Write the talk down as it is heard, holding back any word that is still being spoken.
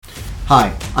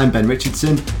Hi, I'm Ben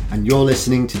Richardson, and you're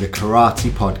listening to the Karate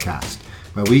Podcast,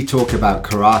 where we talk about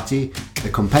karate, the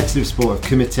competitive sport of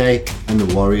Kumite, and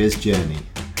the warrior's journey.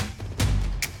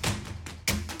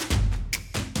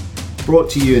 Brought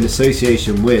to you in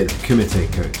association with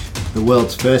Kumite Coach, the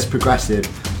world's first progressive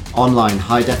online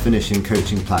high-definition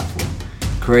coaching platform,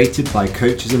 created by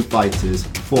coaches and fighters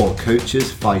for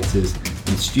coaches, fighters,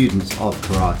 and students of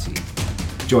karate.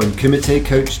 Join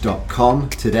KumiteCoach.com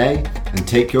today and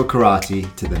take your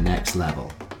karate to the next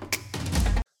level.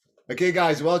 Okay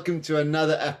guys, welcome to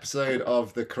another episode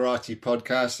of the Karate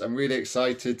Podcast. I'm really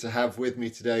excited to have with me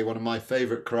today one of my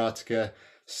favorite karateka,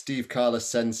 Steve Carless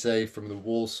Sensei from the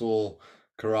Walsall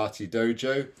Karate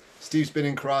Dojo. Steve's been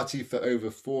in karate for over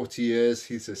 40 years.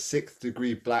 He's a 6th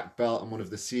degree black belt and one of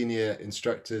the senior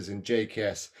instructors in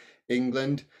JKS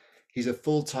England. He's a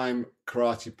full-time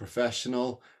karate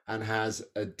professional and has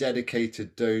a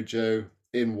dedicated dojo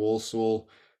in Walsall,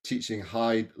 teaching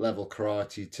high-level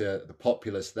karate to the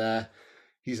populace there.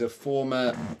 He's a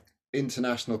former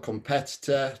international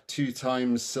competitor, 2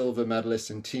 times silver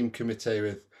medalist in Team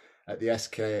Kumite at the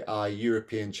SKI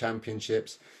European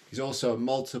Championships. He's also a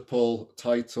multiple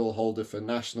title holder for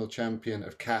national champion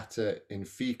of Kata in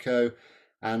FEKO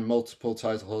and multiple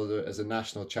title holder as a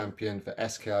national champion for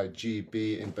SKI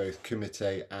GB in both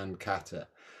Kumite and Kata.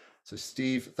 So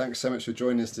Steve, thanks so much for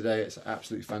joining us today. It's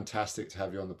absolutely fantastic to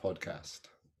have you on the podcast.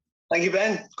 Thank you,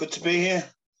 Ben. Good to be here.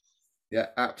 Yeah,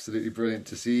 absolutely brilliant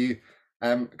to see you.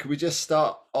 Could we just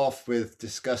start off with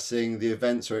discussing the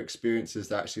events or experiences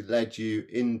that actually led you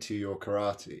into your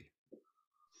karate?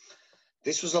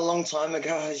 This was a long time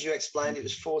ago, as you explained. It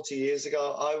was 40 years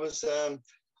ago. I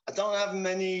don't have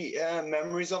many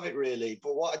memories of it really,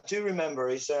 but what I do remember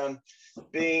is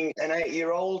being an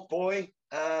 8-year-old boy,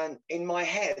 and in my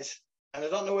head, and I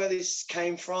don't know where this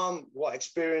came from, what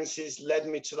experiences led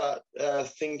me to that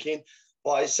thinking,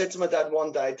 but I said to my dad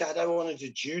one day, "Dad, I want to do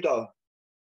judo."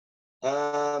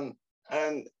 And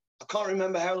I can't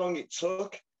remember how long it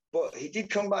took, but he did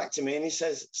come back to me and he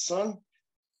says, "Son,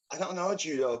 I don't know a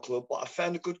judo club, but I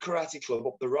found a good karate club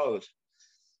up the road,"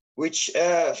 which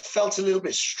felt a little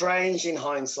bit strange in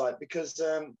hindsight because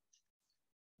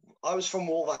I was from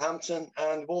Wolverhampton,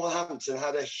 and Wolverhampton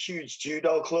had a huge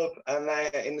judo club, and they,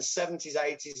 in the 70s,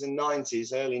 80s and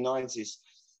 90s, early 90s,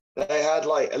 they had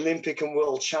like Olympic and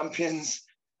world champions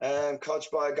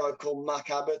coached by a guy called Mac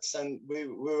Abbots, and we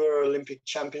were Olympic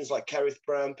champions like Kerrith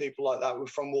Brown, people like that were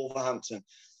from Wolverhampton.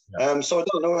 Yeah. So I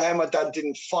don't know how my dad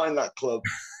didn't find that club,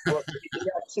 but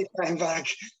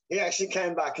he actually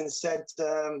came back and said,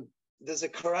 "There's a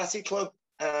karate club,"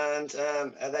 and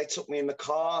they took me in the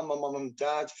car, my mum and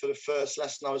dad, for the first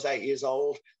lesson. I was 8 years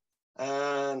old,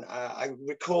 and I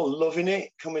recall loving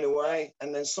it, coming away,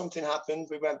 and then something happened.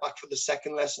 We went back for the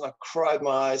second lesson. I cried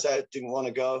my eyes out, didn't want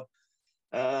to go.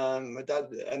 My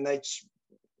dad and they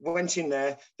went in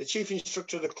there. The chief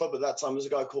instructor of the club at that time was a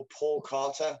guy called Paul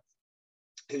Carter,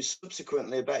 who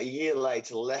subsequently, about a year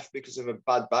later, left because of a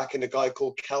bad back, and a guy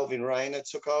called Kelvin Rayner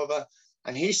took over,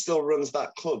 and he still runs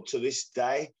that club to this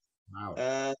day.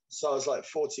 Wow. So I was like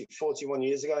 41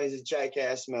 years ago. He's a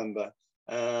JKS member.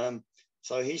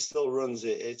 So he still runs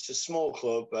it. It's a small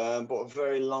club, but a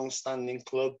very long-standing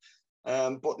club.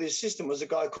 But the assistant was a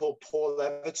guy called Paul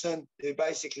Everton, who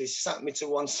basically sat me to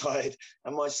one side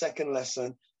at my second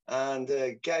lesson and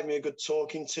gave me a good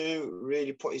talking to,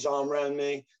 really put his arm around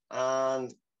me.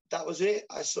 And that was it.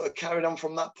 I sort of carried on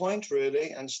from that point,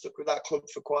 really, and stuck with that club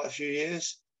for quite a few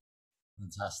years.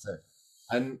 Fantastic.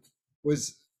 And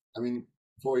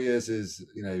 4 years is,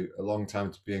 a long time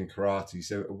to be in karate.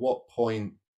 So at what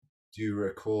point do you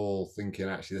recall thinking,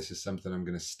 actually, this is something I'm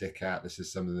going to stick at? This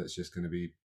is something that's just going to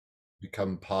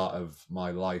become part of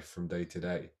my life from day to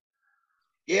day?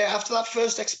 Yeah, after that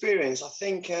first experience, I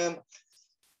think I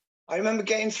remember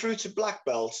getting through to black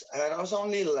belt, and I was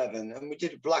only 11, and we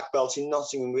did a black belt in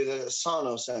Nottingham with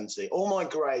Asano Sensei. All my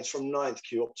grades from 9th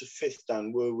Q up to 5th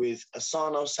Dan were with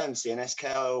Asano Sensei, an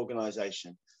SKI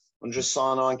organisation, under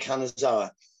Asano and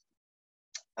Kanazawa.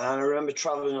 And I remember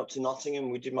travelling up to Nottingham.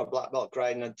 We did my black belt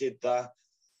grade, and I did that.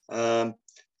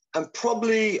 And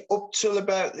probably up till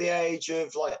about the age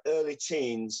of like early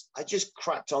teens, I just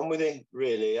cracked on with it,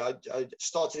 really. I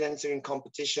started entering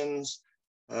competitions,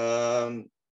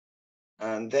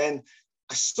 and then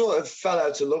I sort of fell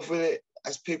out of love with it,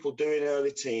 as people do in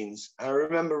early teens. And I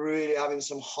remember really having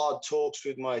some hard talks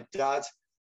with my dad.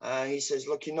 And he says,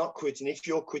 "Look, you're not quitting. If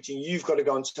you're quitting, you've got to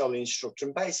go and tell the instructor."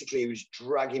 And basically, he was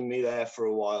dragging me there for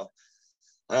a while.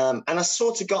 And I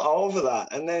sort of got over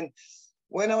that. And then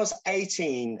when I was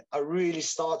 18, I really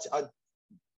started. I'd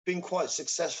been quite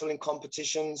successful in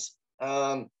competitions.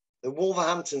 The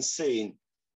Wolverhampton scene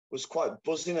was quite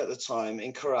buzzing at the time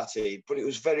in karate, but it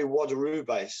was very Wadaroo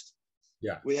based.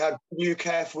 Yeah. We had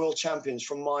UKF world champions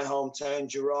from my hometown,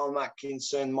 Jerome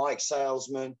Atkinson, Mike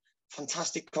Salesman,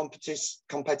 fantastic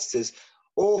competitors,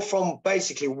 all from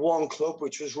basically one club,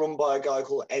 which was run by a guy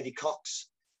called Eddie Cox,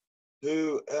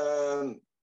 who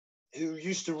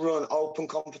used to run open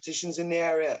competitions in the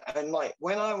area. And like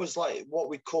when I was like what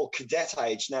we call cadet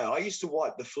age now, I used to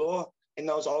wipe the floor in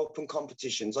those open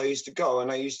competitions. I used to go and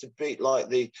I used to beat like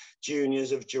the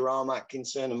juniors of Jerome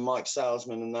Atkinson and Mike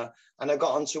Salesman and that. And I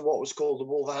got onto what was called the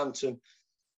Wolverhampton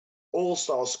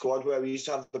All-Star squad, where we used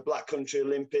to have the Black Country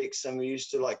Olympics, and we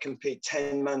used to like compete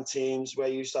 10-man teams where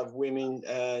you used to have women,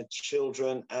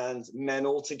 children and men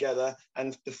all together.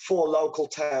 And the 4 local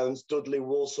towns, Dudley,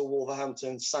 Walsall,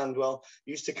 Wolverhampton, Sandwell,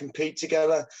 used to compete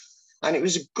together. And it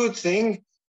was a good thing.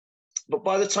 But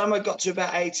by the time I got to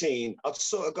about 18, I'd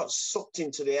sort of got sucked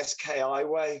into the SKI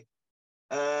way.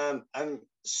 And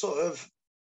sort of,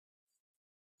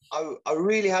 I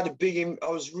really had a big, I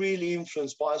was really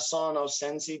influenced by Asano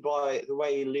Sensei, by the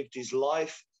way he lived his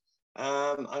life.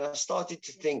 And I started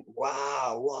to think,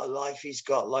 wow, what a life he's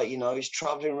got. Like, you know, he's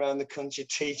traveling around the country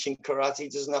teaching karate. He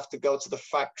doesn't have to go to the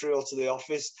factory or to the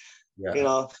office, you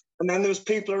know. And then there was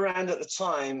people around at the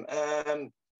time,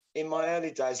 in my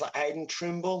early days, like Aidan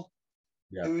Trimble,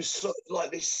 who was sort of like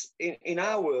this, in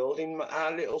our world, in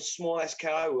our little small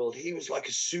SKI world, he was like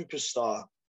a superstar.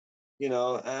 You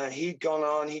know, he'd gone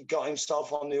on, he'd got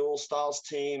himself on the All-Stars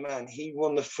team, and he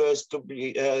won the first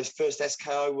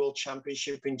SKI World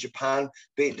Championship in Japan,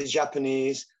 beat the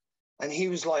Japanese. And he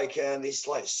was like this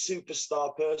like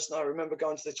superstar person. I remember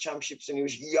going to the championships and he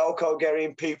was Yoko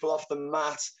carrying people off the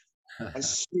mat and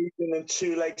sweeping them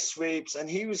 2-leg sweeps. And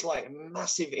he was like a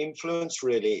massive influence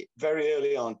really very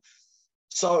early on.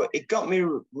 So it got me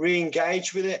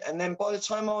re-engaged with it. And then by the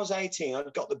time I was 18,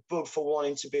 I'd got the bug for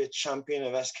wanting to be a champion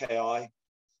of SKI.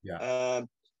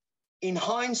 In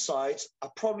hindsight, I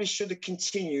probably should have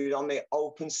continued on the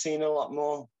open scene a lot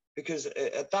more, because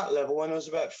at that level, when I was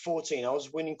about 14, I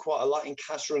was winning quite a lot in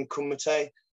Kata and Kumite.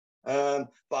 But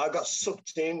I got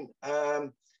sucked in.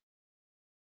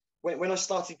 When I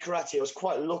started karate, I was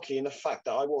quite lucky in the fact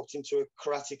that I walked into a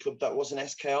karate club that was an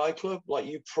SKI club, like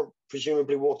you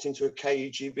presumably walked into a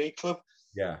KUGB club.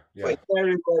 But in the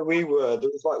area where we were, there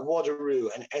was like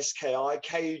Wadaroo and SKI.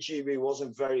 KUGB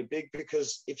wasn't very big,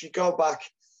 because if you go back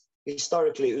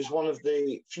historically, it was one of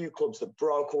the few clubs that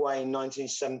broke away in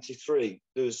 1973.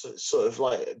 There was sort of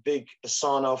like a big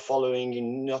Asano following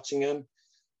in Nottingham,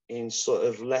 in sort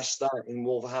of Leicester, in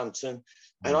Wolverhampton.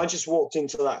 And I just walked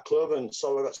into that club, and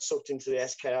so I got sucked into the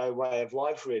SKI way of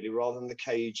life, really, rather than the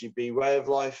KUGB way of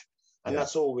life. And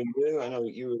that's all we knew. I know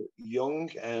you were young,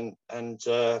 and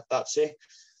that's it.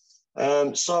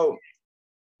 So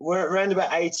we're around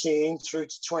about 18 through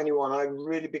to 21. I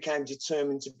really became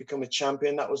determined to become a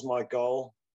champion. That was my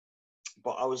goal.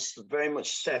 But I was very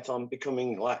much set on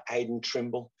becoming like Aidan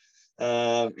Trimble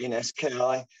in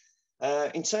SKI.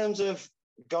 In terms of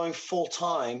going full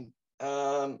time,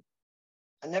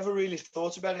 I never really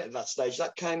thought about it at that stage.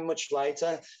 That came much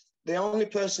later. The only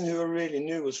person who I really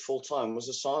knew was full time was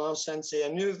Asano Sensei. I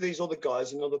knew of these other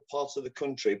guys in other parts of the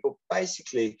country, but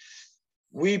basically,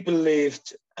 we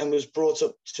believed and was brought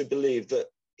up to believe that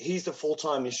he's the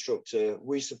full-time instructor.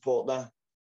 We support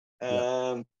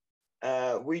that.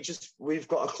 We've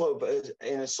got a club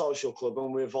in a social club,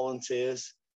 and we're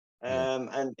volunteers.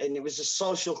 And it was a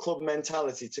social club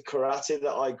mentality to karate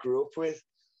that I grew up with,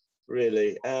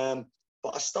 really.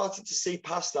 But I started to see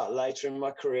past that later in my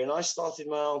career, and I started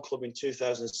my own club in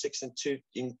 2006.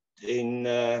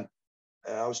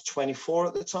 I was 24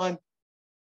 at the time,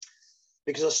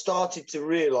 because I started to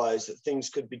realise that things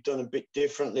could be done a bit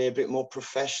differently, a bit more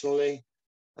professionally.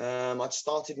 I'd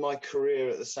started my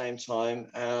career at the same time,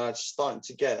 and I'd started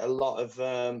to get a lot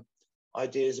of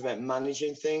ideas about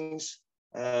managing things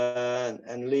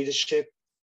and leadership.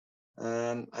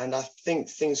 And I think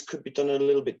things could be done a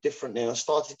little bit differently. And I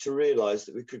started to realise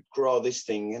that we could grow this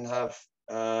thing and have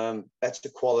better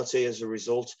quality as a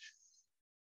result.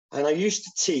 And I used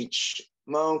to teach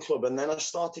my own club, and then I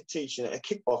started teaching at a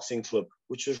kickboxing club,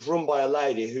 which was run by a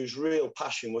lady whose real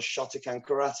passion was Shotokan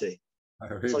karate. Oh,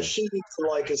 really? So she used to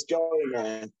like us going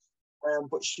there,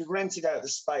 but she rented out the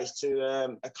space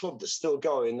to a club that's still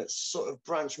going, that's sort of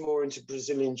branched more into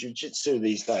Brazilian jiu-jitsu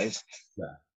these days.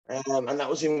 And that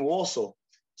was in Walsall.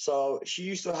 So she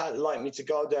used to like me to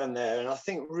go down there, and I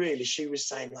think really she was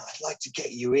saying, I'd like to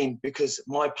get you in because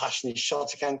my passion is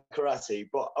Shotokan karate,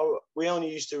 but we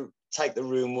only used to take the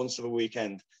room once a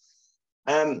weekend.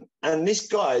 And this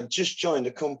guy had just joined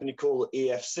a company called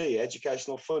EFC,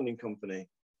 Educational Funding Company.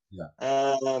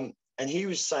 And he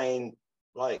was saying,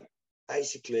 like,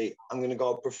 basically, I'm going to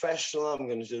go professional, I'm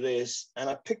going to do this. And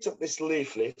I picked up this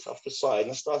leaflet off the side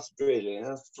and I started reading.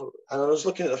 And I was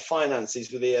looking at the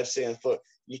finances with the EFC and thought,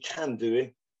 you can do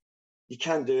it. You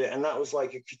can do it. And that was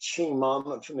like a ka-ching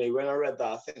moment for me. When I read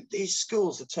that, I think these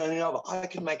schools are turning over. I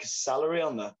could make a salary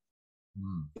on that.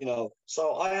 You know,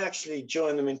 so I actually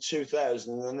joined them in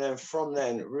 2000. And then from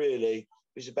then, really, it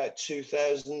was about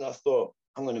 2000, I thought,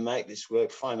 I'm going to make this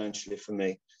work financially for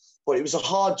me. But it was a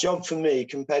hard job for me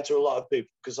compared to a lot of people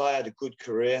because I had a good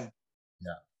career.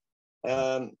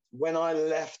 When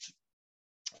I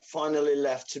finally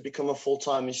left to become a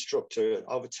full-time instructor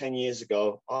over 10 years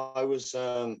ago, I was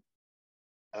on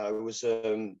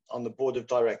the board of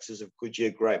directors of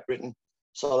Goodyear Great Britain.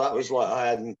 So that was like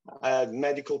I had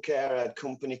medical care, I had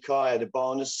company car, I had a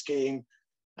bonus scheme,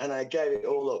 and I gave it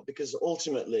all up because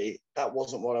ultimately that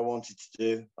wasn't what I wanted to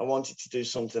do. I wanted to do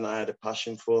something I had a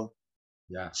passion for.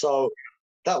 So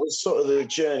that was sort of the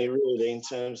journey, really, in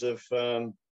terms of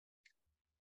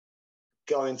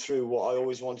going through what I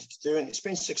always wanted to do, and it's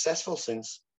been successful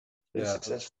since.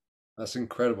 Successful. That's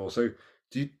incredible. So,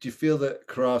 do you feel that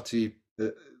karate,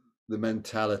 the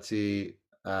mentality,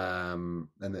 and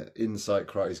the insight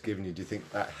karate's given you, do you think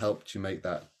that helped you make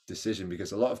that decision?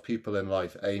 Because a lot of people in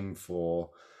life aim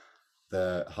for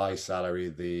the high salary,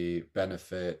 the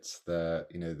benefits, the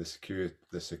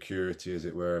security, as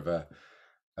it were,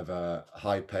 of a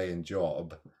high paying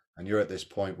job, and you're at this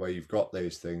point where you've got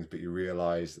those things, but you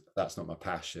realize that's not my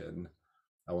passion.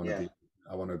 I want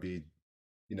to be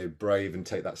brave and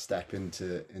take that step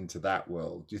into that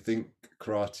world. Do you think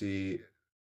karate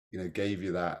gave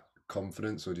you that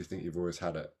confidence, or do you think you've always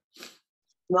had it?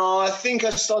 No, I think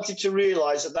I started to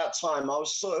realize at that time, I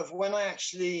was sort of, when I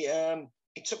actually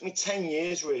it took me 10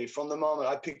 years really from the moment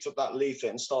I picked up that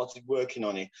leaflet and started working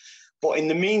on it. But in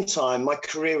the meantime, my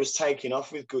career was taking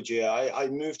off with Goodyear. I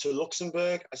moved to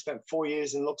Luxembourg. I spent 4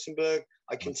 years in Luxembourg.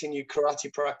 I continued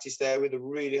karate practice there with a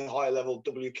really high-level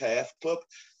WKF club.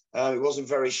 It wasn't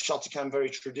very Shotokan,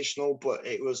 very traditional, but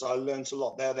I learned a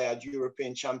lot there. They had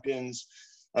European champions,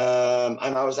 and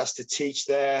I was asked to teach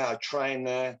there. I trained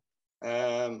there.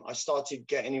 I started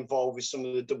getting involved with some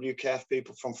of the WKF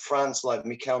people from France, like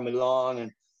Michael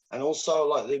Milan, and also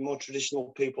like the more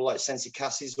traditional people like Sensei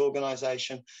Cassie's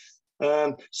organization.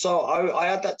 So I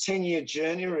had that 10-year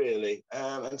journey really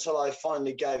until I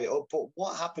finally gave it up. But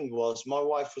what happened was my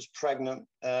wife was pregnant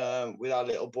with our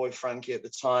little boy Frankie at the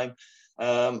time.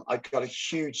 I got a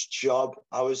huge job.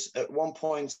 I was at one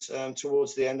point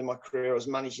towards the end of my career, I was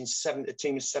managing a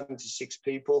team of 76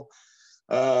 people.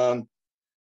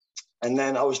 And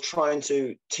then I was trying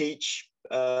to teach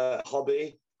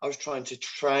hobby. I was trying to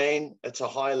train at a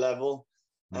high level,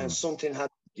 and something had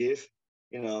to give,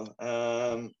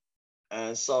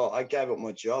 and so I gave up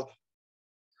my job,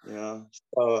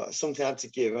 so something had to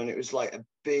give. And it was like a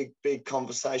big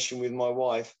conversation with my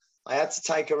wife. I had to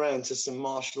take her around to some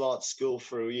martial arts school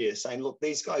for a year saying, look,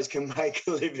 these guys can make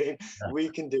a living. We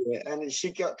can do it. And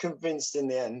she got convinced in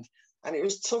the end. And it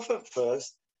was tough at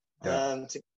first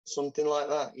to something like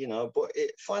that, but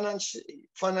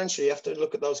financially, you have to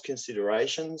look at those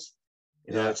considerations.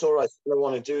 It's all right. What I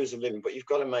want to do is a living, but you've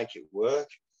got to make it work.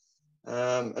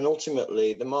 And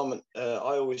ultimately, the moment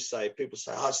I always say, people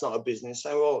say, "Oh, it's not a business." I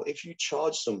say, well, if you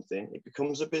charge something, it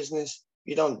becomes a business.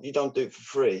 You don't do it for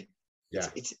free.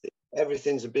 It's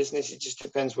everything's a business. It just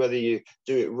depends whether you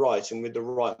do it right and with the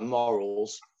right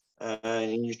morals,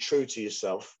 and you're true to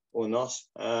yourself or not.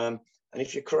 And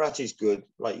if your karate is good,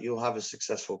 like, you'll have a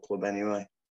successful club anyway,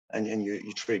 and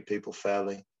you treat people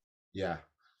fairly. Yeah,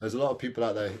 there's a lot of people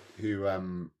out there who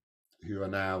are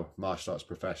now martial arts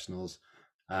professionals,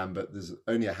 but there's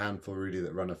only a handful really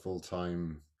that run a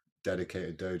full-time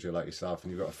dedicated dojo like yourself,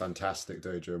 and you've got a fantastic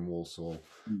dojo in Walsall.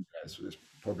 It's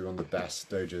probably one of the best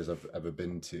dojos I've ever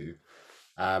been to.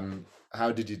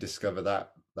 How did you discover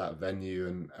that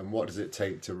venue, and what does it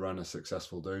take to run a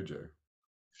successful dojo?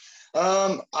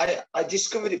 I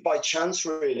discovered it by chance,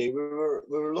 really. We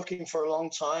were looking for a long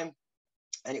time,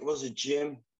 and it was a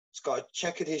gym. It's got a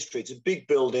checkered history. It's a big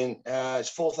building. It's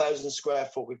 4,000 square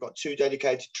foot. We've got 2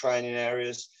 dedicated training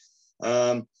areas.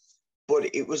 But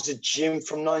it was a gym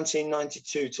from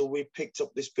 1992 till we picked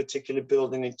up this particular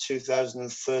building in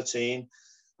 2013.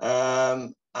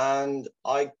 And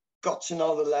I got to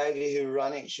know the lady who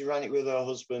ran it. She ran it with her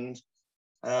husband.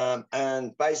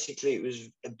 And basically it was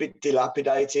a bit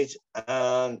dilapidated.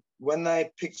 And when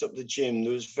they picked up the gym,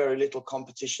 there was very little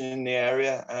competition in the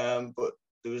area, but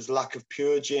there was lack of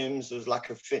pure gyms, there was lack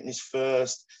of fitness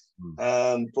first.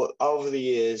 But over the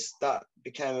years, that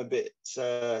became a bit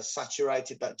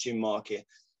saturated, that gym market.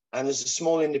 And as a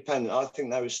small independent, I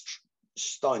think they was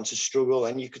starting to struggle,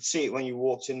 and you could see it when you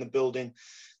walked in the building.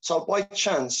 So by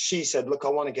chance, she said, look, I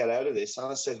want to get out of this. And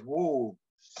I said, whoa,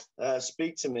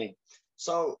 speak to me.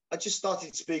 So I just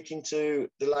started speaking to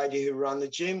the lady who ran the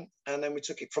gym, and then we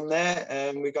took it from there,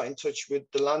 and we got in touch with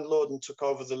the landlord and took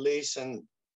over the lease, and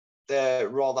they're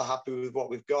rather happy with what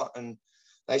we've got. And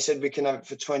they said we can have it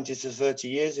for 20 to 30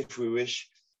 years if we wish.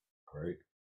 Great.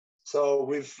 So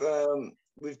we've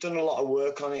done a lot of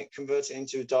work on it, convert it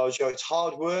into a dojo. It's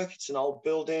hard work. It's an old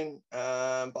building,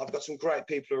 but I've got some great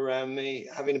people around me.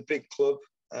 Having a big club,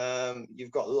 you've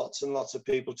got lots and lots of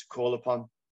people to call upon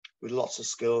with lots of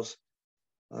skills.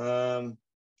 But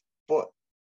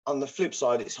on the flip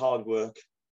side, it's hard work.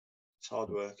 It's hard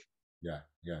work. Yeah,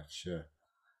 sure.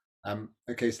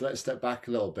 Okay, so let's step back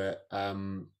a little bit.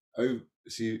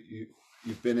 So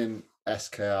you've been in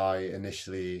SKI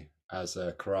initially as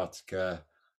a karateka,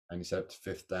 and you said up to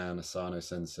 5th dan, Asano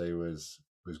Sensei was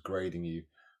grading you.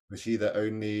 Was he the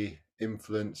only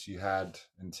influence you had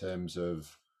in terms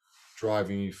of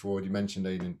driving you forward? You mentioned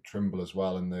Aidan Trimble as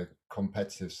well in the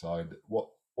competitive side. What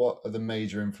are the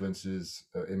major influences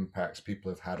or impacts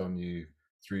people have had on you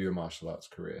through your martial arts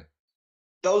career?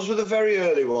 Those were the very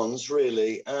early ones,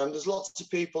 really. There's lots of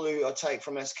people who I take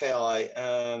from SKI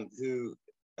who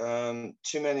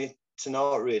too many to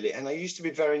know it, really. And I used to be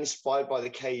very inspired by the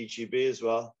KUGB as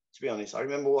well, to be honest. I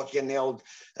remember watching the old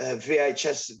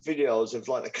VHS videos of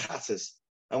like the katas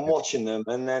and watching them,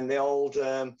 and then the old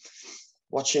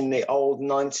watching the old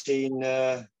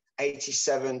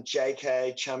 1987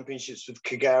 JKS championships with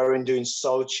Kagarin doing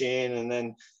Sochin, and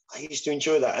then I used to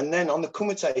enjoy that. And then on the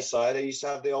Kumite side, I used to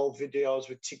have the old videos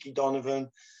with Tiki Donovan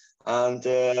and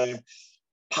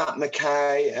Pat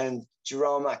McKay and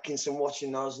Jerome Atkinson,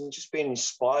 watching those and just being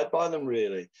inspired by them,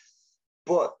 really.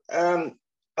 But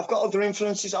I've got other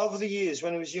influences over the years.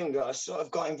 When I was younger, I sort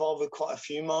of got involved with quite a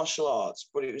few martial arts,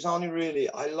 but it was only really,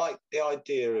 I liked the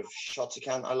idea of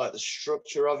Shotokan. I like the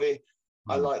structure of it.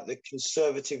 I like the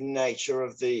conservative nature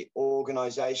of the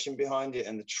organization behind it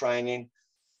and the training.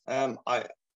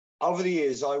 Over the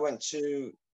years, I went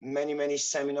to many, many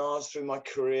seminars through my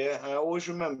career, and I always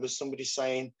remember somebody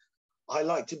saying, I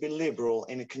like to be liberal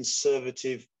in a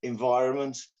conservative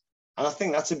environment. And I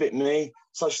think that's a bit me.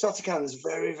 So Shotokan is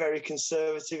very, very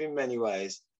conservative in many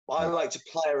ways. But I like to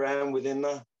play around within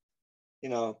that,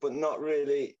 but not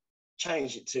really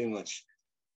change it too much.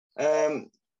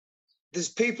 There's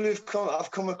people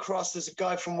I've come across. There's a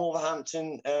guy from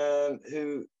Wolverhampton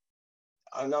who,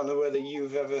 I don't know whether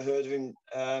you've ever heard of him.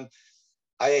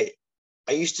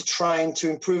 I used to train to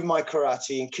improve my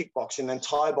karate and kickboxing and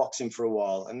Thai boxing for a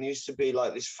while. And there used to be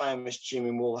like this famous gym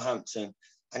in Wolverhampton,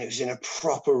 and it was in a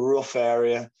proper rough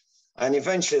area. And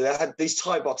eventually these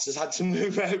Thai boxers had to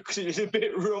move out because it was a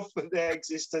bit rough for their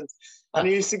existence. And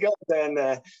I used to go down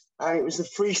there, and it was the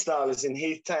freestylers in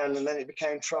Heathtown, and then it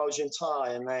became Trojan Thai,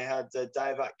 and they had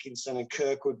Dave Atkinson and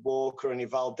Kirkwood Walker and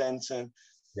Eval Denton.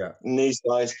 Yeah, and these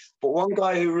guys. But one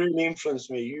guy who really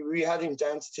influenced me, we had him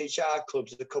down to teach our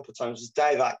clubs a couple of times, was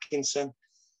Dave Atkinson.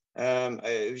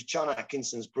 It was John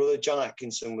Atkinson's brother. John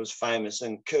Atkinson was famous,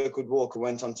 and Kirkwood Walker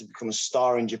went on to become a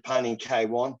star in Japan in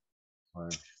K1.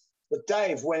 Right. But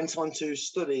Dave went on to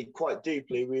study quite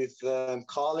deeply with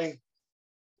Carly.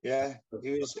 Yeah,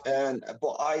 he was.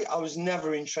 But I was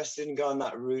never interested in going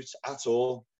that route at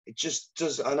all. It just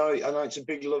does. I know it's a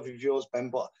big love of yours, Ben,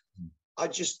 but I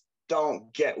just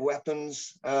don't get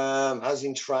weapons as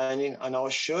in training. I know I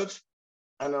should.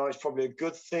 I know it's probably a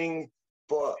good thing,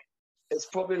 but it's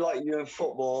probably like you in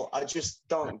football. I just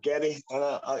don't get it, and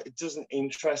it doesn't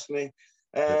interest me.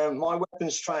 My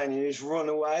weapons training is run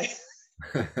away.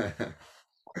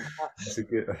 That's a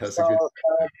good.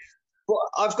 But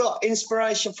I've got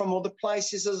inspiration from other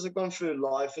places as I've gone through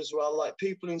life as well. Like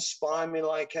people inspire me.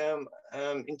 Like in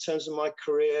terms of my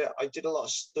career, I did a lot of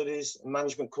studies,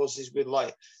 management courses with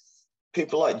like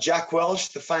people like Jack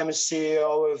Welch, the famous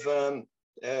CEO of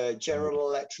General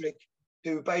Electric,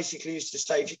 who basically used to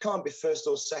say, if you can't be first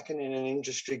or second in an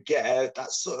industry, get out.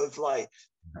 That's sort of like,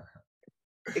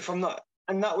 if I'm not,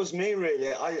 and that was me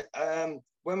really.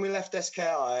 When we left SKI,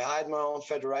 I had my own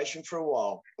federation for a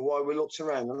while we looked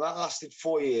around, and that lasted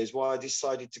 4 years while I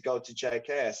decided to go to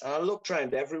JKS. And I looked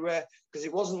around everywhere because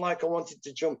it wasn't like I wanted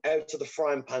to jump out of the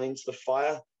frying pan into the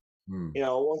fire. I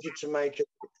wanted to make it.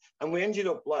 And we ended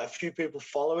up like a few people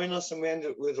following us, and we ended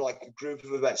up with like a group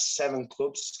of about 7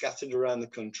 clubs scattered around the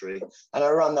country. And I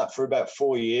ran that for about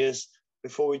 4 years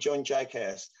before we joined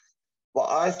JKS. But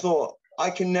I thought, I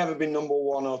can never be number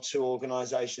 1 or 2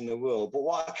 organisation in the world. But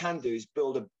what I can do is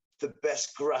build the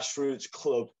best grassroots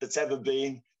club that's ever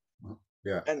been.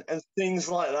 Yeah. And things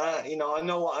like that. I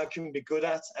know what I can be good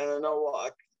at, and I know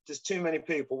what there's too many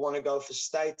people want to go for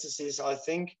statuses, I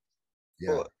think.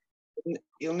 Yeah. But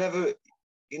you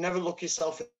never look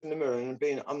yourself in the mirror and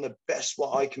being, I'm the best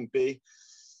what I can be.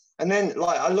 And then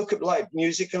like I look at like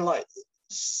music and like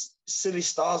silly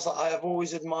stars. Like I have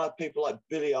always admired people like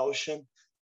Billy Ocean.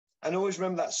 And I always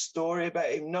remember that story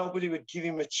about him. Nobody would give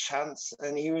him a chance,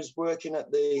 and he was working on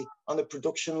the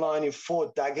production line in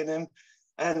Fort Dagenham,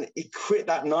 and he quit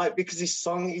that night because his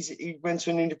song. He went to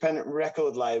an independent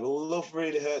record label. Love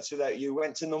Really Hurts Without You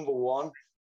went to #1,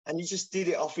 and he just did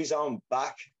it off his own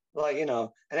back, like you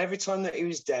know. And every time that he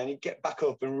was down, he'd get back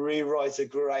up and rewrite a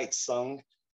great song.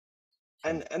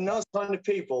 And those kind of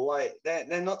people, like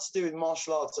they're not to do with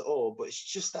martial arts at all, but it's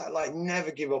just that like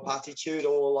never give up attitude,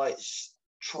 or like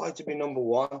try to be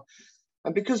 #1.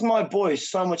 And because my boy is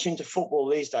so much into football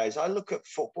these days, I look at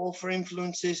football for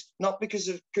influences, not because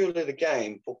of purely the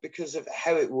game, but because of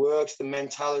how it works, the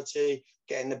mentality,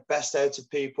 getting the best out of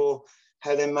people,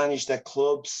 how they manage their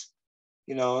clubs,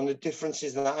 you know, and the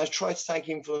differences in that. I try to take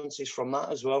influences from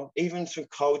that as well, even through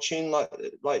coaching,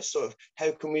 like sort of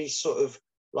how can we sort of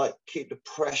like keep the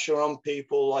pressure on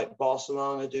people like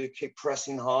Barcelona do, keep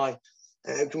pressing high.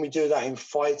 How can we do that in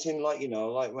fighting? Like, you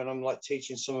know, like when I'm like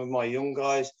teaching some of my young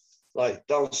guys, like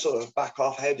don't sort of back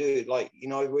off. How do it, like, you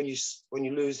know, when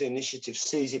you lose the initiative,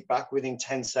 seize it back within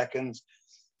 10 seconds,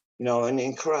 you know, and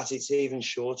in karate, it's even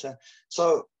shorter.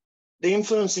 So the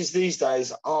influences these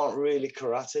days aren't really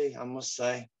karate, I must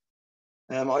say.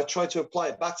 I try to apply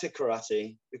it back to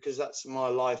karate because that's my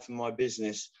life and my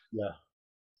business. Yeah.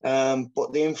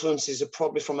 But the influences are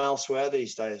probably from elsewhere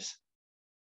these days.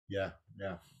 Yeah.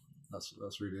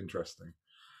 That's really interesting.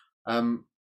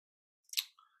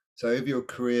 So over your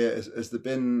career, has there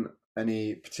been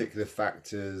any particular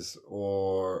factors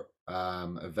or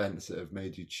events that have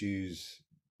made you choose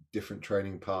different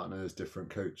training partners,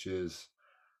 different coaches?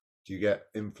 Do you get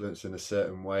influenced in a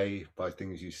certain way by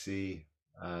things you see?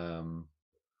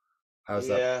 How's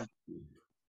that?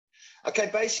 Okay,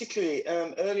 basically,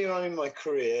 earlier on in my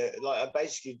career,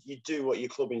 you do what your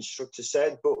club instructor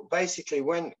said. But basically,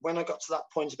 when I got to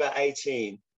that point about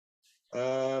 18,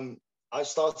 I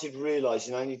started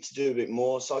realizing I need to do a bit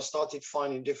more. So I started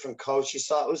finding different coaches.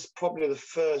 So that was probably the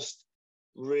first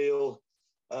real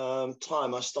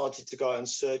time I started to go out and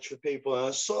search for people. And I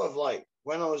was sort of like,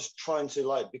 when I was trying to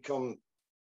like become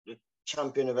the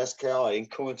champion of SKI in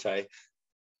Kumite,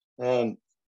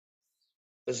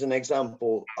 as an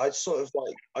example, I'd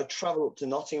travel up to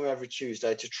Nottingham every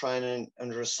Tuesday to train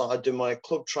and recite. I'd do my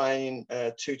club training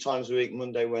 2 times a week,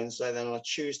 Monday, Wednesday. Then on a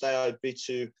Tuesday, I'd be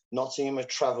to Nottingham. I'd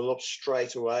travel up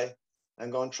straight away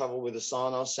and go and travel with the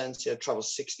Sano Sensei. I'd travel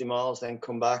 60 miles, then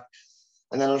come back.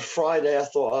 And then on Friday, I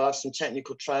thought I'd have some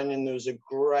technical training. There was a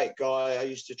great guy I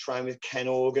used to train with, Ken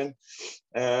Organ,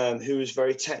 who was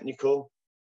very technical.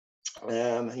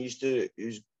 He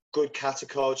was good kata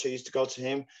coach. I used to go to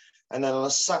him. And then on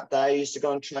a Saturday, I used to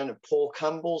go and train at Paul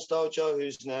Campbell's dojo,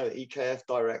 who's now EKF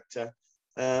director.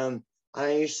 And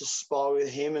I used to spar with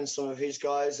him and some of his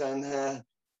guys, and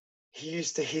he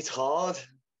used to hit hard.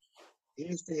 He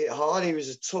was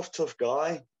a tough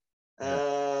guy.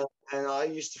 And I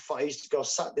used to go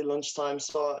Saturday lunchtime.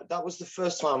 So that was the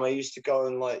first time I used to go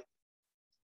and like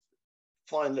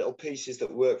find little pieces that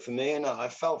worked for me. And I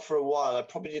felt for a while, I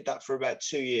probably did that for about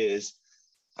 2 years.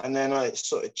 And then I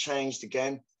sort of changed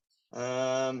again.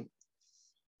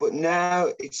 But now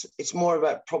it's more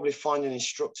about probably finding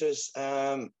instructors.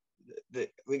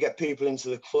 We get people into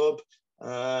the club.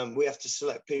 We have to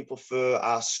select people for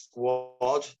our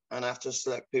squad, and I have to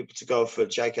select people to go for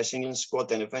JKS England squad.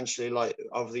 Then eventually, like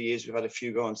over the years, we've had a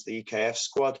few go onto the EKF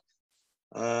squad.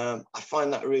 I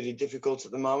find that really difficult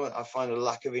at the moment. I find a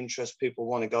lack of interest. People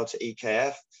want to go to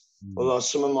EKF, although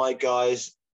some of my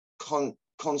guys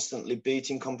constantly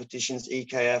beating competitions,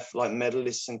 EKF, like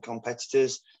medalists and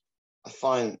competitors. I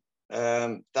find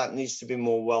that needs to be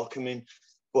more welcoming.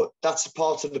 But that's a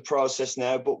part of the process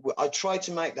now. But I try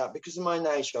to make that, because of my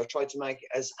nature, I try to make it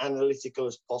as analytical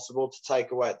as possible to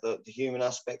take away the human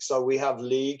aspect. So we have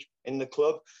league in the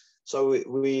club. So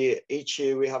we each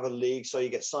year we have a league. So you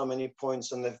get so many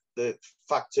points on the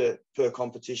factor per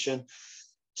competition.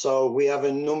 So we have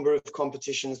a number of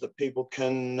competitions that people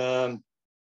can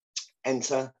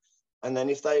enter. And then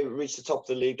if they reach the top of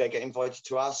the league, they get invited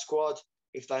to our squad.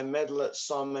 If they medal at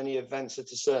so many events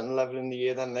at a certain level in the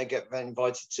year, then they get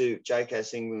invited to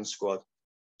JKS England squad.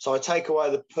 So I take away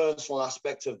the personal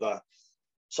aspect of that.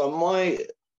 So my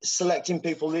selecting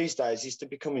people these days is to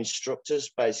become instructors,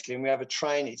 basically. And we have a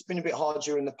train. It's been a bit hard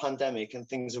during the pandemic and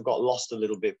things have got lost a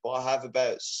little bit, but I have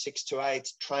about 6 to 8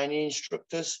 training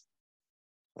instructors.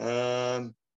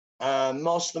 Most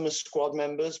of them are squad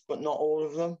members, but not all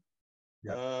of them.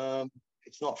 Yeah.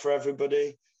 It's not for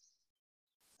everybody.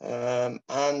 And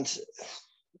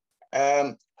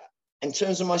in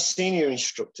terms of my senior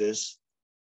instructors,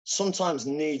 sometimes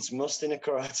needs must in a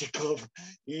karate club.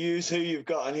 You use who you've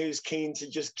got and who's keen to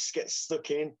just get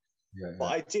stuck in. Yeah.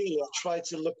 But ideally, I try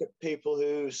to look at people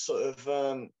who sort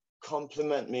of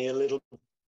compliment me a little.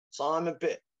 So I'm a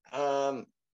bit,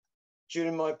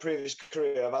 during my previous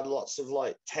career, I've had lots of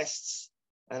like tests,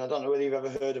 and I don't know whether you've ever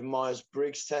heard of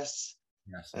Myers-Briggs tests.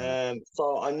 Yes.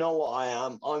 So I know what I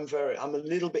am. I'm a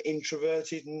little bit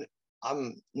introverted, and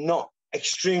I'm not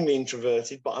extremely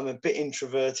introverted, but I'm a bit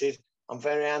introverted. I'm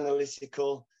very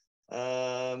analytical.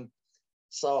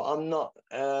 So I'm not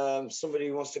somebody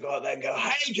who wants to go out there and go,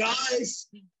 "Hey guys."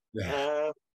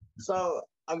 Yeah. So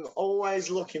I'm always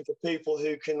looking for people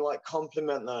who can like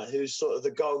complement that, who's sort of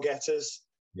the go-getters.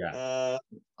 Yeah.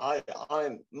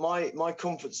 My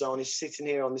comfort zone is sitting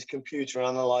here on this computer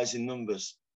analyzing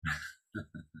numbers.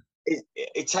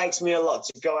 It takes me a lot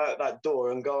to go out that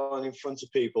door and go on in front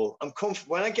of people. I'm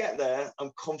comfortable when I get there.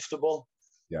 I'm comfortable,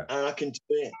 Yeah. and I can do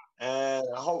it. And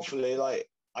hopefully, like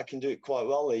I can do it quite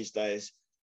well these days.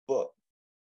 But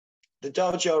the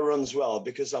dojo runs well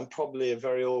because I'm probably a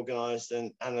very organized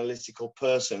and analytical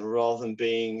person, rather than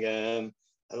being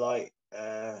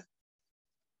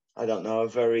I don't know, a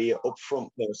very upfront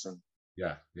person.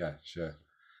 Yeah. Yeah. Sure.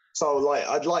 So like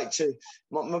I'd like to,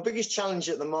 my biggest challenge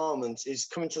at the moment is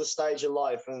coming to the stage of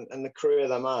life and the career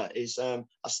that I'm at is I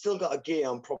still got a gear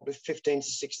on probably 15 to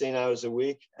 16 hours a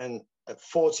week, and at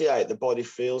 48 the body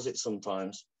feels it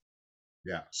sometimes.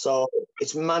 Yeah. So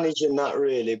it's managing that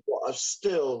really, but I'm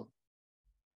still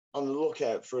on the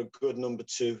lookout for a good number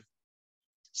two,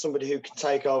 somebody who can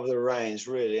take over the reins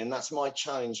really, and that's my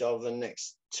challenge over the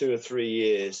next 2 or 3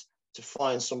 years, to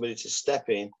find somebody to step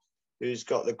in who's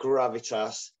got the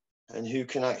gravitas and who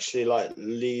can actually like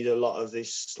lead a lot of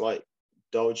this like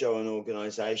dojo and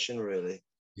organization really.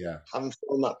 Yeah. Haven't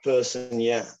found that person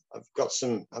yet. I've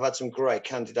had some great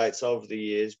candidates over the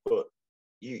years, but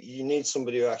you need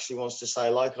somebody who actually wants to say,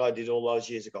 like I did all those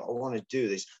years ago, I want to do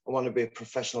this. I want to be a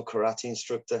professional karate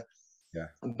instructor. Yeah.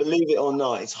 And believe it or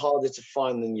not, it's harder to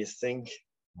find than you think.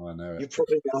 Oh, I know it. You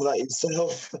probably know that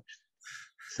yourself.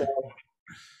 So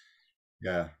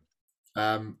Yeah.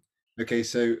 Okay,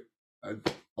 so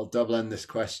I'll double end this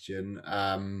question.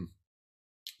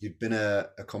 You've been a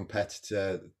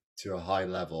competitor to a high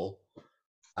level.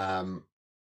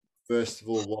 First of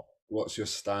all, what's your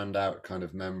standout kind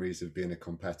of memories of being a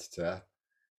competitor?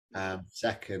 And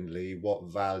secondly,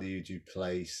 what value do you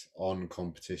place on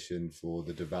competition for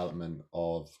the development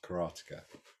of karateka?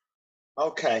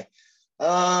 okay.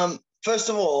 First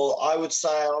of all, I would say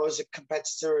I was a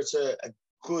competitor at a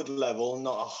good level,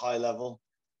 not a high level.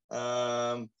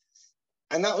 And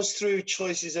that was through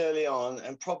choices early on,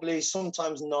 and probably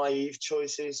sometimes naive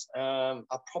choices. I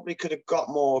probably could have got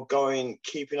more going,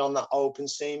 keeping on that open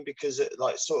scene, because at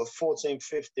like sort of 14,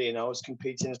 15, I was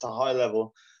competing at a high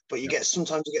level, but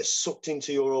sometimes you get sucked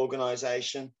into your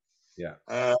organization. Yeah.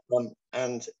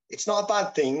 And it's not a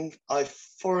bad thing. I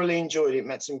thoroughly enjoyed it,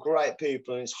 met some great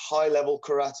people, and it's high level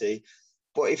karate.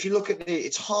 But if you look at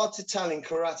it's hard to tell in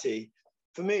karate.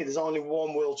 For me, there's only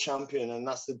one world champion, and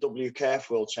that's the WKF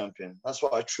world champion. That's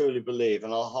what I truly believe,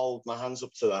 and I'll hold my hands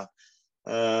up to that.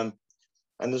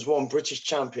 And there's one British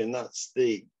champion, that's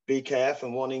the BKF,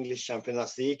 and one English champion,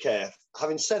 that's the EKF.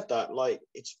 Having said that, like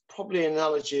it's probably an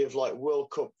analogy of like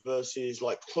World Cup versus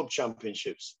like club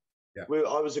championships. Yeah.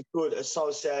 I was a good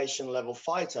association level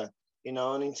fighter, you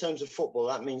know, and in terms of football,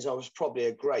 that means I was probably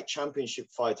a great championship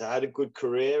fighter. I had a good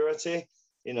career at it.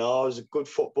 You know, I was a good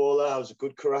footballer. I was a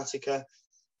good karateka.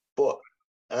 But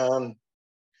from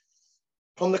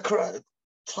the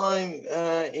time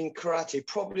in karate,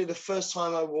 probably the first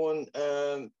time I won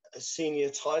a senior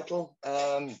title,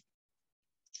 I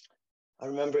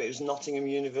remember it was Nottingham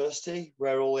University,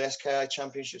 where all the SKI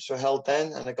championships were held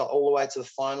then, and I got all the way to the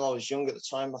final. I was young at the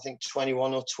time, I think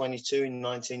 21 or 22 in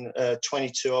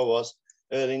 22 I was,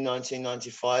 early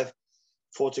 1995.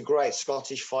 Fought a great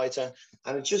Scottish fighter,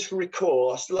 and I just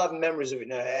recall, I still have memories of it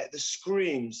now, the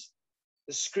screams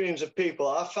of people.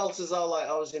 I felt as though like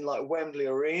I was in like Wembley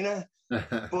Arena, but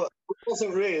it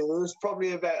wasn't really. There was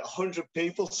probably about 100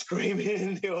 people screaming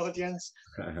in the audience.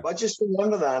 But I just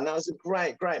remember that, and that was a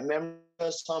great memory.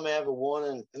 First time I ever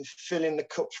won, and filling the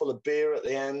cup full of beer at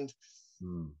the end,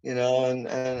 you know, and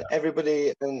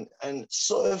everybody, and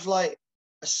sort of like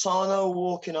Asano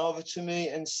walking over to me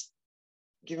and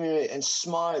giving me and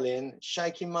smiling,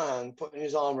 shaking my hand, putting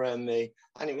his arm around me,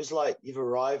 and it was like, you've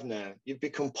arrived now. You've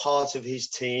become part of his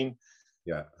team.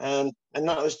 Yeah. And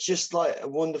that was just like a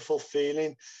wonderful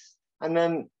feeling. And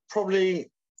then probably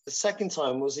The second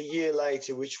time was a year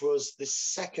later, which was the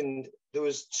second. There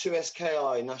was 2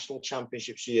 SKI national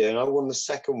championships a year, and I won the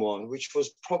second one, which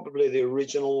was probably the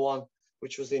original one,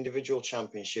 which was the individual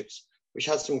championships, which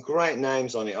had some great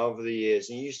names on it over the years.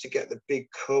 And you used to get the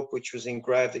big cup, which was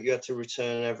engraved that you had to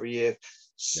return every year,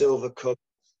 silver cup.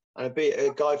 And I beat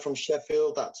a guy from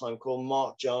Sheffield that time called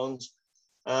Mark Jones.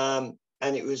 And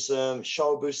it was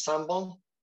Shobu Sambon.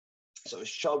 So it was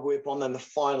Shobu Whip on, then the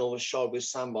final was Shobu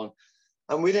Sambon.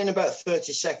 And within about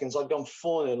 30 seconds, I'd gone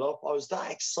 4-0 up. I was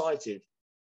that excited.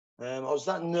 I was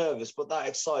that nervous, but that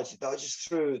excited that I just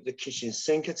threw the kitchen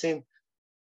sink at him.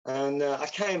 And I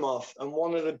came off, and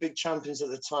one of the big champions at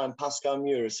the time, Pascal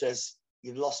Mura, says,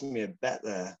 "You've lost me a bet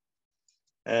there."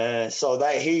 So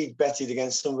that he betted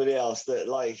against somebody else that,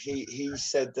 like, he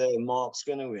said Mark's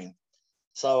going to win.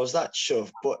 So I was that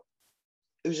chuffed, but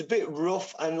it was a bit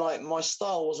rough, and like my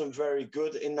style wasn't very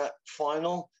good in that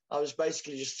final. I was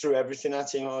basically just threw everything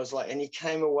at him. I was like, and he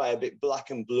came away a bit black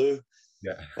and blue.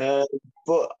 Yeah.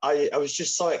 But I was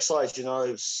just so excited.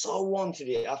 I so wanted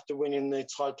it after winning the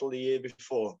title the year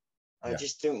before. I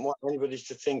just didn't want anybody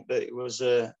to think that it was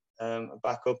a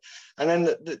backup. And then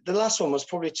the last one was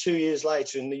probably 2 years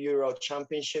later in the Euro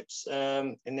Championships,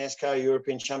 in the SKI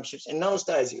European Championships. In those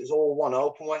days, it was all one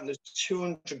open weight, and there's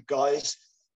 200 guys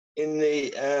in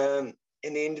the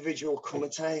individual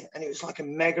kumite, and it was like a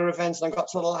mega event. And I got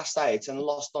to the last 8 and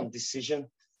lost on decision,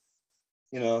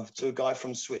 you know, to a guy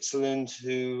from Switzerland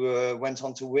who went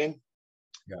on to win.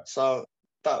 Yeah. So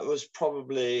that was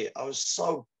probably, I was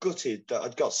so gutted that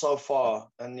I'd got so far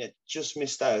and yet just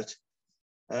missed out.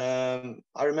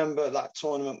 I remember that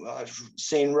tournament, I've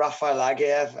seen Rafael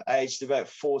Aguev, aged about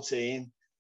 14,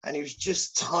 and he was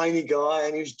just a tiny guy,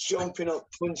 and he was jumping up,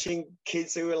 punching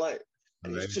kids who were like, it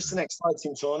was just an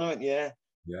exciting tournament, yeah.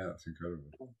 Yeah, that's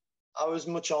incredible. I was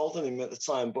much older than him at the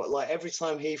time, but like every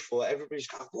time he fought, everybody's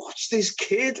going, "Watch this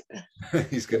kid.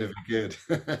 He's going to be good."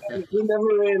 You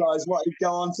never realise what he'd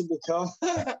go on to become.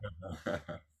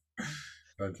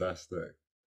 Fantastic.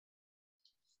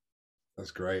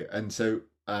 That's great. And so,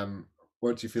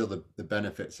 what do you feel the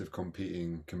benefits of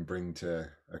competing can bring to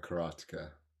a karateka?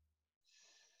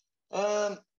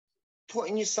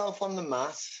 Putting yourself on the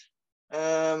mat.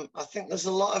 I think there's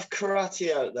a lot of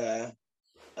karate out there.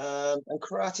 And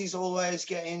karate's always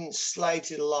getting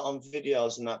slated a lot on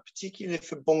videos and that, particularly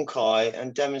for bunkai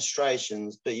and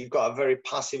demonstrations, that you've got a very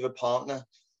passive partner.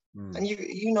 And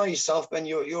you know yourself, Ben,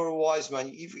 you're a wise man.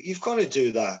 You've got to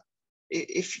do that.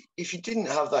 If you didn't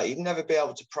have that, you'd never be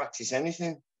able to practice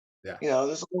anything. Yeah. You know,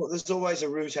 there's always a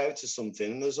route out to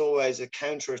something, and there's always a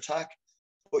counter attack.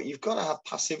 But you've got to have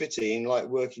passivity in like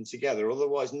working together.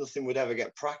 Otherwise, nothing would ever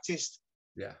get practiced.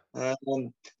 Yeah.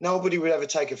 Nobody would ever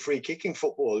take a free kick in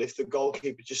football if the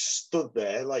goalkeeper just stood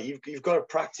there. Like you've got to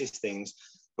practice things,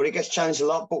 but it gets challenged a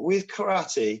lot. But with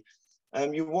karate,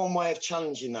 your one way of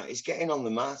challenging that is getting on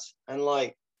the mat, and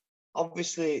like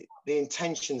obviously the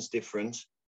intention's different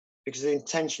because the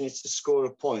intention is to score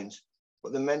a point,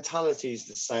 but the mentality is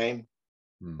the same.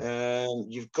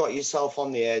 You've got yourself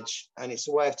on the edge, and it's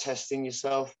a way of testing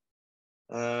yourself.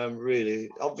 Really,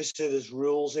 obviously there's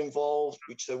rules involved,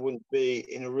 which there wouldn't be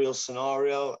in a real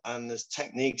scenario, and there's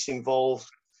techniques involved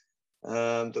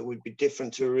that would be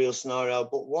different to a real scenario.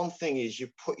 But one thing is you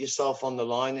put yourself on the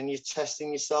line and you're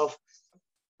testing yourself.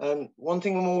 And one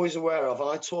thing I'm always aware of, and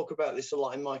I talk about this a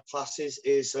lot in my classes,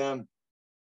 is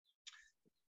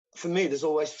for me, there's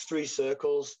always 3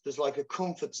 circles. There's like a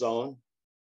comfort zone,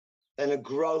 then a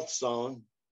growth zone,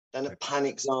 then a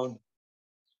panic zone.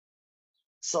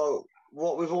 So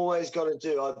what we've always got to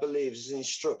do, I believe, as an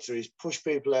instructor, is push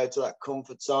people out of that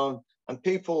comfort zone. And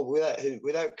people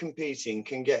without competing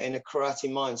can get in a karate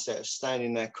mindset of staying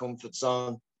in their comfort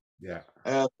zone. Yeah.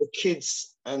 The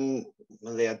kids and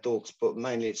the adults, but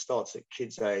mainly it starts at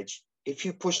kids' age. If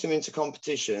you push them into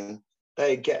competition,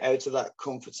 they get out of that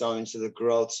comfort zone into the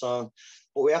growth zone.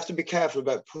 But we have to be careful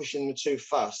about pushing them too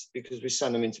fast because we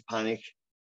send them into panic.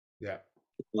 Yeah.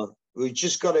 We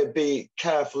just got to be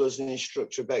careful as an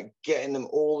instructor about getting them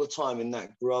all the time in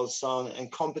that growth zone, and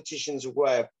competition's a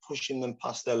way of pushing them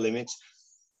past their limits.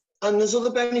 And there's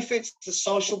other benefits, the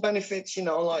social benefits, you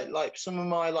know, like some of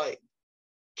my like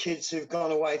kids who've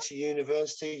gone away to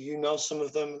university, you know, some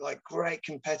of them like great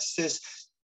competitors,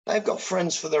 they've got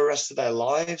friends for the rest of their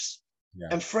lives. Yeah.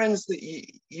 And friends that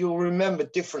you'll remember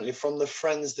differently from the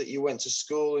friends that you went to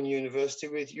school and university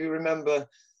with. You remember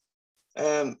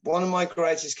one of my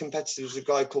greatest competitors was a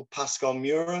guy called Pascal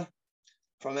Mura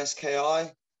from SKI.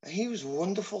 And he was a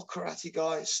wonderful karate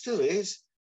guy, still is.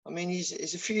 I mean,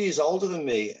 he's a few years older than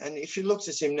me. And if you looked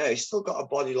at him now, he's still got a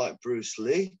body like Bruce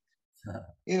Lee.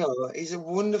 You know, he's a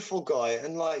wonderful guy.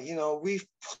 And like, you know, we've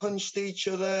punched each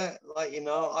other. Like, you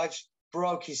know, I've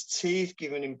broke his teeth,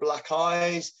 given him black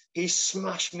eyes. He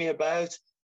smashed me about.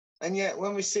 And yet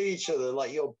when we see each other,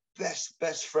 like your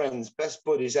best friends, best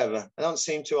buddies ever. I don't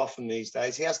see him too often these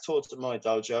days. He has taught at my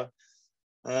dojo.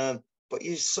 But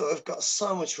you sort of got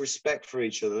so much respect for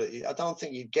each other. I don't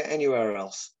think you'd get anywhere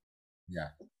else. Yeah.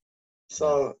 Yeah.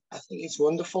 So I think it's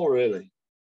wonderful, really.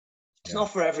 It's Yeah.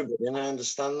 not for everybody, and I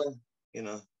understand them, you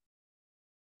know.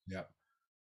 Yeah.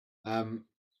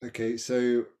 Okay,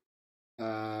 so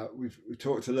we've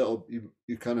talked a little.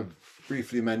 You kind of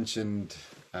briefly mentioned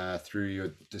through your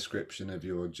description of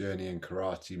your journey in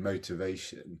karate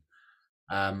motivation.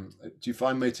 Do you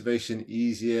find motivation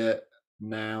easier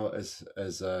now as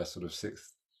a sort of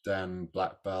sixth dan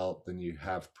black belt than you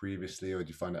have previously, or do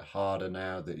you find it harder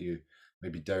now that you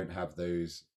maybe don't have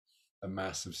those a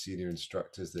mass of senior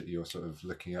instructors that you're sort of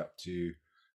looking up to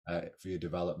for your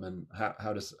development?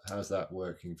 How's that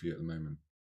working for you at the moment?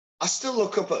 I still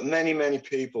look up at many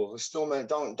people. I still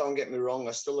don't get me wrong.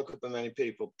 I still look up at many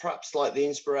people. Perhaps like the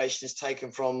inspiration is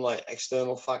taken from like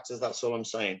external factors. That's all I'm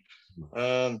saying.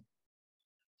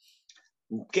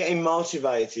 Getting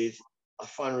motivated, I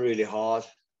find really hard.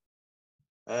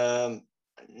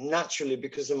 Naturally,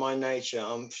 because of my nature,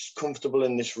 I'm comfortable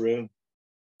in this room.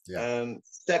 Yeah.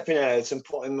 Stepping out and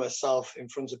putting myself in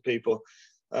front of people.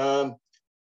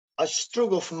 I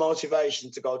struggle for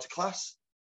motivation to go to class,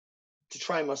 to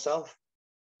train myself.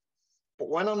 But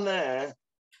when I'm there,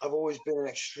 I've always been an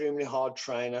extremely hard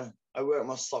trainer. I work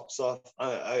my socks off.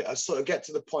 I sort of get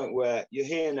to the point where you're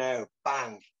here now,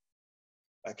 bang.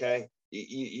 Okay.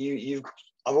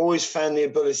 I've always found the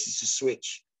ability to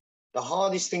switch. The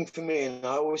hardest thing for me, and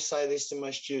I always say this to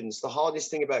my students, the hardest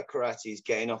thing about karate is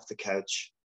getting off the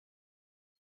couch.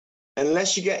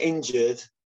 Unless you get injured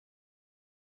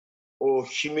or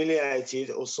humiliated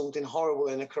or something horrible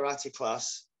in a karate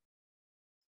class,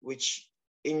 which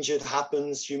injured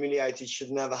happens, humiliated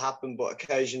should never happen, but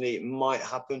occasionally it might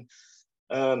happen.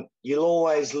 You'll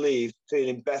always leave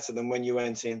feeling better than when you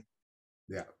went in.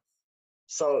 Yeah.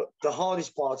 So the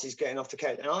hardest part is getting off the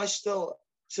couch. And I still,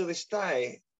 to this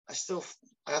day, I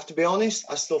have to be honest,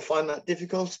 I still find that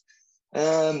difficult.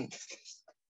 But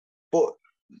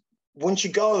once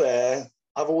you go there,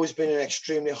 I've always been an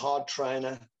extremely hard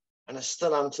trainer, and I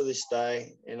still am to this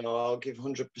day. You know, I'll give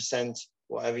 100%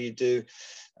 whatever you do.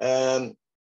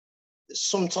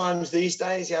 Sometimes these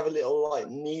days you have a little like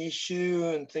knee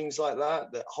issue and things like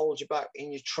that that hold you back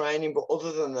in your training. But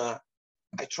other than that,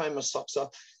 I train my socks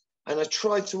off. And I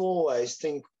try to always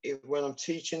think when I'm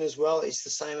teaching as well, it's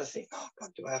the same. I think, oh God,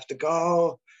 do I have to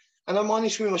go? And I'm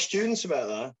honest with my students about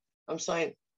that. I'm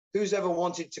saying, who's ever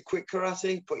wanted to quit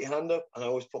karate? Put your hand up. And I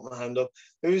always put my hand up.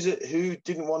 Who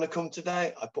didn't want to come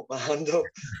today? I put my hand up.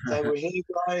 Saying, we're here,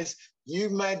 guys.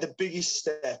 You've made the biggest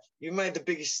step. You've made the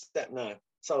biggest step now.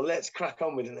 So let's crack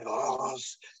on with it. Oh,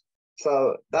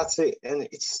 so that's it. And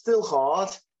it's still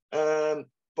hard.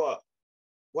 But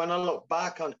when I look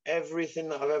back on everything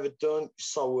that I've ever done,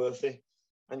 it's so worth it.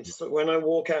 And it's when I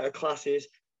walk out of classes,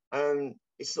 and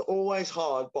it's always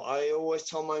hard, but I always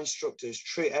tell my instructors,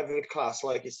 treat every class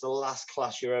like it's the last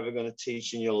class you're ever going to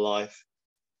teach in your life.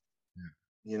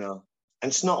 Yeah. You know, and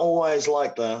it's not always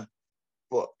like that,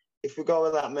 but if we go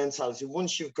with that mentality,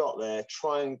 once you've got there,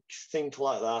 try and think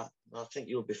like that. I think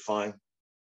you'll be fine.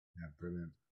 Yeah,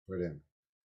 brilliant. Brilliant.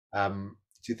 Do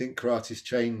you think karate's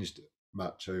changed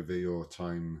much over your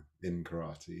time in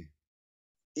karate?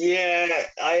 Yeah,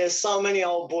 I hear so many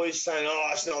old boys saying, "Oh,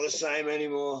 it's not the same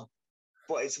anymore,"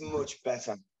 but it's much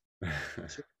better.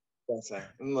 It's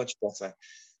much better.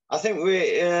 I think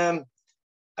when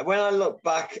I look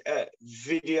back at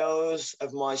videos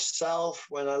of myself,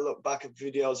 when I look back at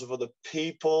videos of other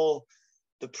people,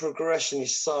 the progression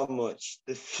is so much.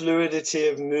 The fluidity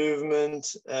of movement,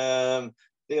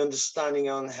 the understanding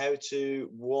on how to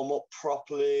warm up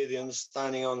properly, the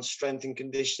understanding on strength and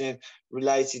conditioning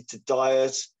related to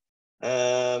diet.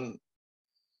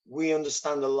 We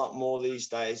understand a lot more these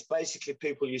days. Basically,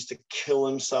 people used to kill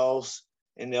themselves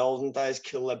in the olden days,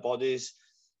 kill their bodies.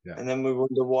 Yeah. And then we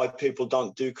wonder why people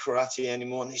don't do karate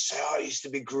anymore. And they say, oh, it used to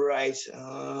be great.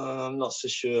 I'm not so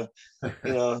sure.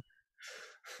 You know,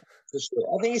 for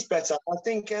sure. I think it's better.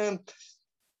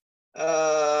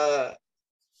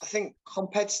 I think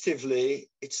competitively,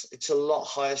 it's a lot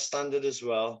higher standard as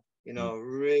well. You know,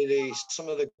 really, some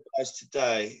of the guys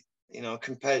today, you know,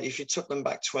 compared, if you took them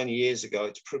back 20 years ago,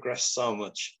 it's progressed so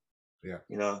much. Yeah.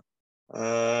 You know,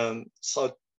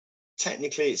 so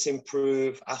technically it's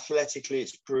improved, athletically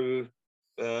it's improved.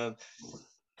 I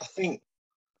think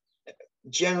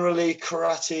generally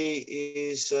karate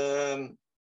is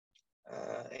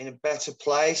in a better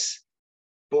place,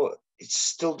 but it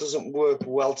still doesn't work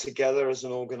well together as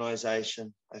an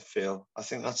organization. I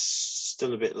think that's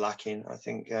still a bit lacking. I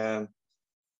think the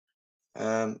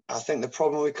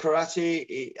problem with karate,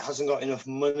 it hasn't got enough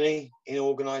money in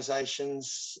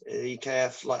organizations.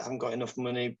 EKF haven't got enough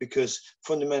money because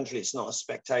fundamentally it's not a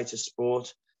spectator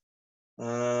sport.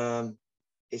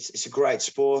 It's a great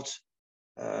sport.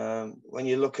 When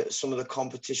you look at some of the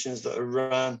competitions that are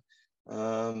run,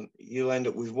 you'll end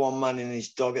up with one man in his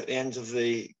dog at the end of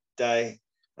the day.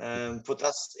 But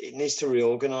it needs to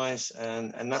reorganize,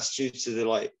 and that's due to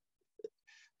the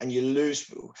and you lose.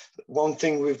 One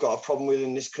thing we've got a problem with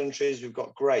in this country is we've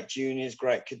got great juniors,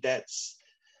 great cadets,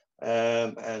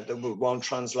 and that won't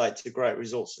translate to great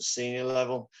results at senior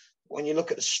level. When you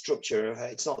look at the structure,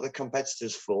 it's not the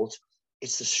competitor's fault,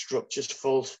 it's the structure's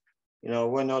fault.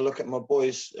 When I look at my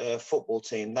boys' football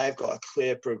team, they've got a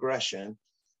clear progression,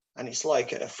 and it's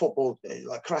like a football,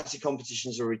 like karate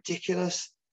competitions are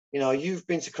ridiculous. You've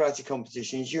been to karate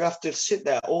competitions, you have to sit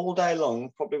there all day long,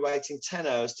 probably waiting 10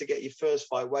 hours to get your first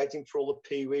fight, waiting for all the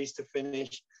peewees to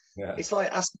finish. Yeah. It's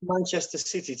like asking Manchester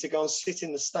City to go and sit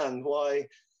in the stand while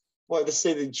they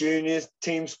see the junior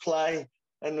teams play,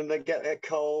 and then they get their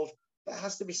cold. There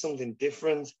has to be something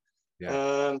different.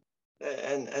 Yeah.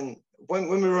 And when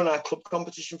we run our club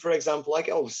competition, for example, I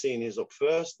get all the seniors up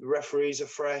first, the referees are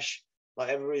fresh,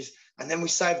 and then we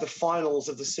save the finals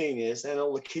of the seniors, and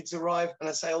all the kids arrive, and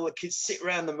I say, all the kids sit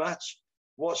around the match,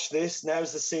 watch this,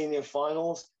 now's the senior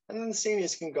finals, and then the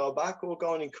seniors can go back or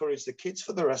go and encourage the kids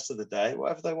for the rest of the day,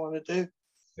 whatever they want to do.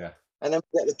 Yeah. And then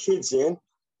we get the kids in,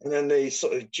 and then the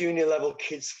sort of junior level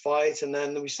kids fight, and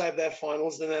then we save their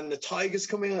finals, and then the Tigers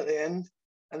come in at the end,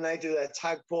 and they do their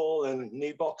tag ball and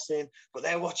knee boxing, but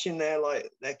they're watching their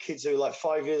kids who are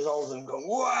 5 years old and going,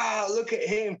 wow, look at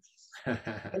him. And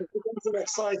it becomes an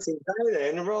exciting day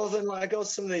then, and rather than I go to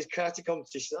some of these karate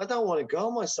competitions, I don't want to go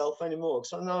myself anymore,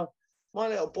 because I know my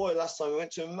little boy last time we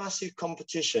went to a massive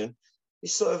competition.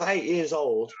 He's sort of 8 years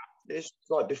old. It's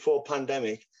before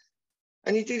pandemic,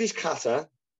 and he did his kata,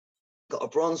 got a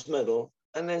bronze medal,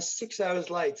 and then 6 hours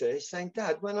later he's saying,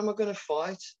 Dad, when am I going to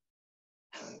fight?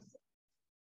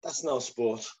 That's no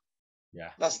sport.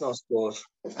 Yeah, that's no sport.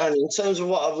 And in terms of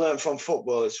what I've learned from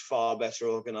football, it's far better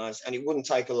organised, and it wouldn't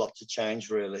take a lot to change,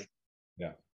 really.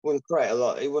 Yeah, wouldn't create a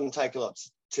lot. It wouldn't take a lot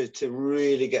to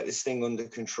really get this thing under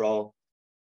control.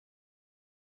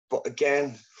 But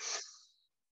again,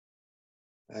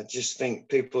 I just think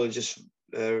people are just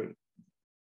going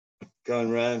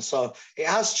around. So it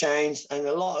has changed, and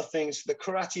a lot of things. The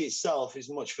karate itself is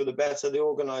much for the better. The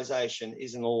organisation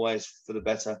isn't always for the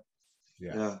better.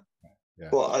 Yeah. Yeah.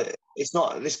 But it's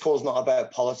not. This call's not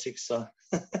about politics, so.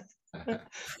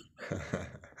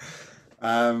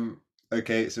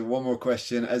 Okay, so one more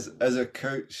question. As a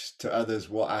coach to others,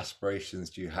 what aspirations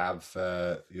do you have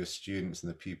for your students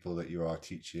and the people that you are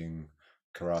teaching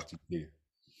karate to?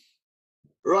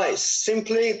 Right,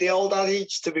 simply the old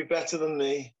adage, to be better than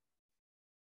me.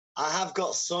 I have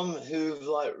got some who've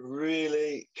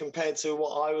really, compared to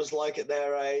what I was like at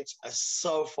their age, are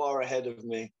so far ahead of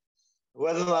me.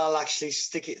 Whether I'll actually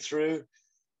stick it through,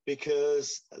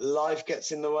 because life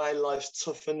gets in the way, life's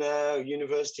tougher now,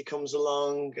 university comes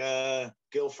along,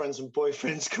 girlfriends and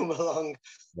boyfriends come along,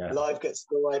 yeah. Life gets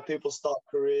in the way, people start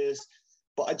careers.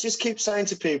 But I just keep saying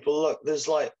to people, look, there's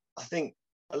I think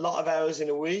a lot of hours in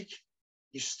a week,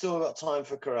 you've still got time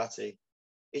for karate.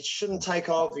 It shouldn't take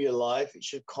over your life, it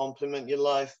should complement your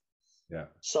life. Yeah.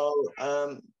 So,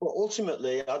 but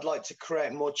ultimately, I'd like to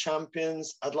create more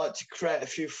champions. I'd like to create a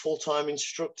few full-time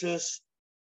instructors,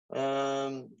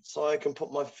 so I can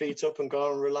put my feet up and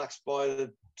go and relax by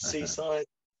the seaside.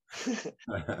 But,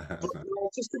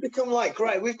 just to become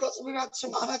great.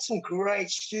 I've had some great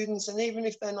students, and even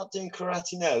if they're not doing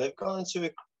karate now, they've gone on to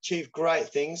achieve great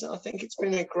things, and I think it's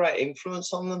been a great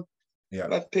influence on them. Yeah.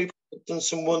 I've had people who've done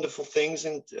some wonderful things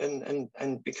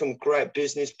and become great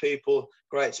business people,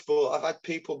 great sport. I've had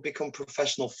people become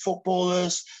professional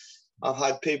footballers. I've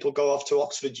had people go off to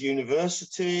Oxford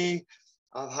University.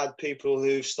 I've had people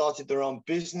who've started their own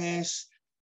business.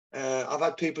 I've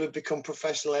had people who've become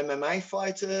professional MMA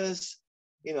fighters,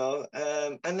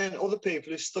 and then other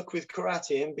people who've stuck with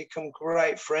karate and become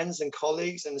great friends and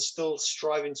colleagues and are still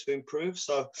striving to improve.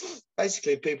 So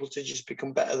basically people to just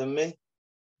become better than me.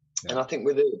 Yeah. And I think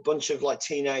with a bunch of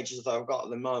teenagers that I've got at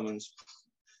the moment,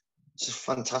 it's a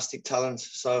fantastic talent.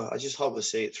 So I just hope they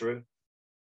see it through.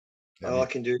 Yeah. All I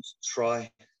can do is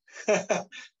try. Yeah.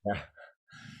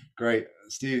 Great.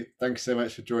 Steve, thanks so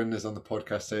much for joining us on the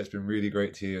podcast today. It's been really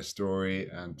great to hear your story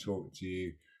and talk to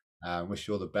you. Wish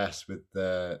you all the best with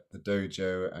the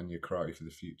dojo and your karate for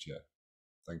the future.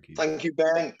 Thank you. Thank you,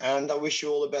 Ben, and I wish you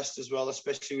all the best as well,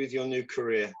 especially with your new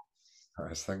career.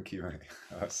 Thank you,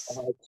 mate.